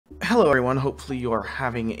Hello everyone, hopefully you are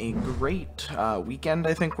having a great weekend.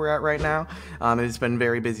 I think we're at right now. It's been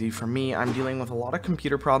very busy for me. I'm dealing with a lot of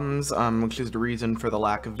computer problems, which is the reason for the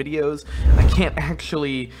lack of videos. I can't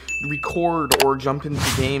actually record or jump into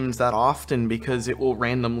games that often because it will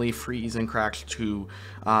randomly freeze and crash to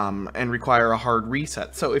and require a hard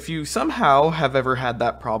reset. So if you somehow have ever had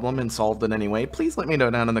that problem and solved it anyway, please let me know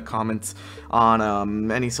down in the comments on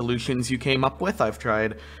any solutions you came up with. I've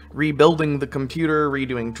tried rebuilding the computer,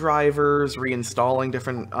 redoing drivers, reinstalling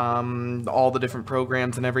different all the different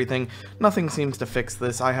programs and everything. Nothing seems to fix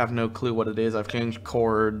this. I have no clue what it is. I've changed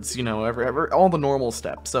cords, you know, all the normal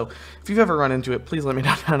steps. So if you've ever run into it, please let me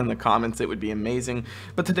know down in the comments. It would be amazing.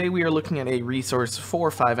 But today we are looking at a resource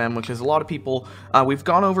for FiveM, which is a lot of people. We've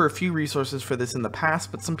gone over a few resources for this in the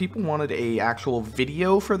past, but some people wanted a actual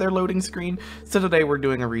video for their loading screen. So today we're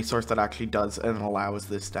doing a resource that actually does and allows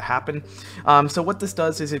this to happen. So what this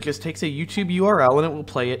does is it just takes a YouTube URL and it will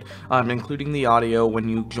play it, including the audio when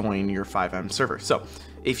you join your FiveM server. So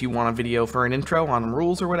if you want a video for an intro on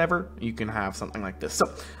rules or whatever, you can have something like this. So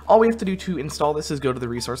all we have to do to install this is go to the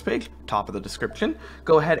resource page, top of the description,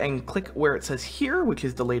 go ahead and click where it says here, which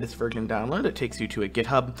is the latest version download. It takes you to a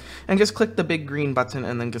GitHub, and just click the big green button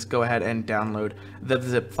and then just go ahead and download the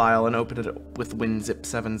zip file and open it with WinZip,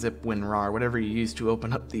 7-zip, WinRAR, whatever you use to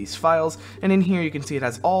open up these files. And in here you can see it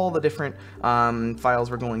has all the different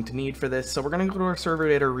files we're going to need for this. So we're going to go to our server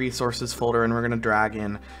data resources folder and we're going to drag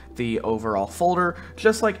in the overall folder.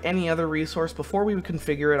 Just like any other resource, before we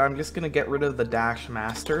configure it, I'm just going to get rid of the dash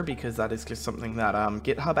master because that is just something that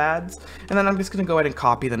GitHub adds. And then I'm just going to go ahead and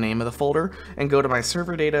copy the name of the folder and go to my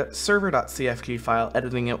server data server.cfg file,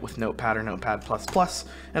 editing it with Notepad or Notepad++.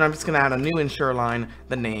 And I'm just going to add a new ensure line,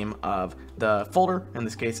 the name of the folder. In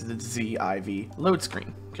this case, it's ZIV load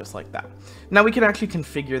screen, just like that. Now we can actually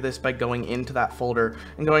configure this by going into that folder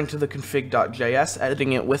and going to the config.js,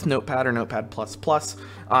 editing it with Notepad or Notepad++.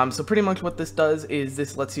 So pretty much what this does is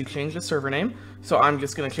this lets you change the server name. So I'm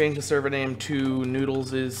just going to change the server name to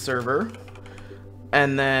Noodles' server.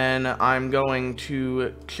 And then I'm going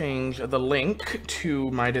to change the link to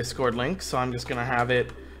my Discord link. So I'm just going to have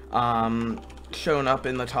it shown up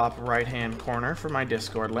in the top right hand corner for my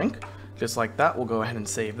Discord link. Just like that. We'll go ahead and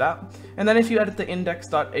save that. And then if you edit the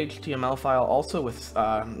index.html file also with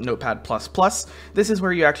Notepad++, this is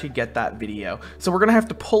where you actually get that video. So we're going to have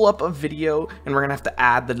to pull up a video and we're going to have to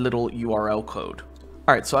add the little URL code.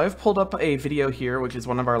 Alright, so I've pulled up a video here, which is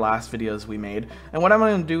one of our last videos we made. And what I'm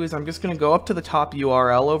going to do is I'm just going to go up to the top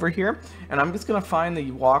URL over here, and I'm just going to find the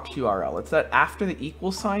walk URL. It's that after the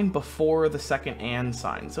equal sign before the second and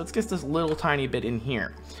sign. So it's just this little tiny bit in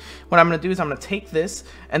here. What I'm going to do is I'm going to take this,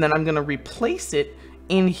 and then I'm going to replace it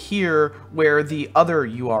in here where the other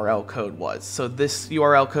URL code was. So this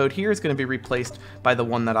URL code here is going to be replaced by the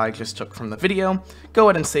one that I just took from the video. Go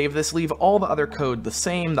ahead and save this, leave all the other code the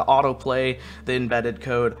same, the autoplay, the embedded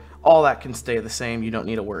code, all that can stay the same. You don't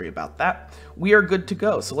need to worry about that. We are good to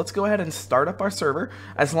go. So let's go ahead and start up our server.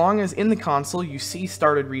 As long as in the console you see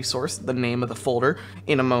started resource, the name of the folder,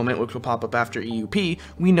 in a moment, which will pop up after EUP,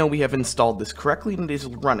 we know we have installed this correctly and it is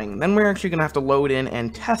running. Then we're actually going to have to load in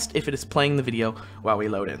and test if it is playing the video while we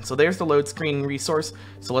load in. So there's the load screen resource.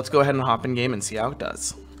 So let's go ahead and hop in game and see how it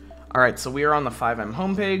does. Alright, so we are on the FiveM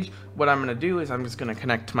homepage. What I'm going to do is I'm just going to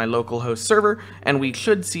connect to my localhost server, and we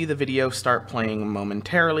should see the video start playing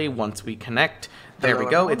momentarily once we connect. There we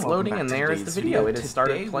go, it's loading, and there is the video. It has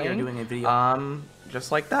started playing, doing a video.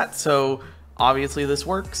 Just like that. So obviously this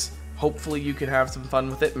works. Hopefully you could have some fun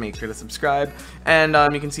with it. Make sure to subscribe. And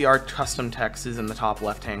you can see our custom text is in the top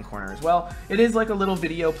left-hand corner as well. It is like a little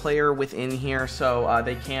video player within here, so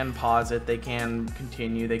they can pause it, they can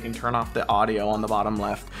continue, they can turn off the audio on the bottom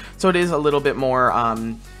left. So it is a little bit more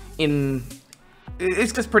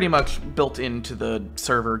it's just pretty much built into the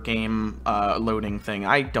server game loading thing.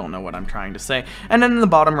 I don't know what I'm trying to say. And then in the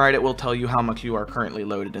bottom right, it will tell you how much you are currently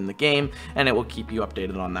loaded in the game, and it will keep you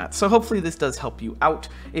updated on that. So hopefully this does help you out.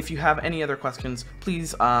 If you have any other questions,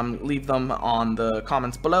 please leave them on the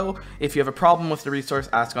comments below. If you have a problem with the resource,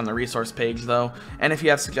 ask on the resource page though. And if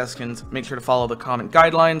you have suggestions, make sure to follow the comment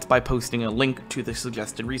guidelines by posting a link to the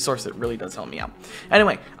suggested resource. It really does help me out.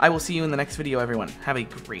 Anyway, I will see you in the next video, everyone. Have a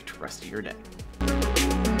great rest of your day.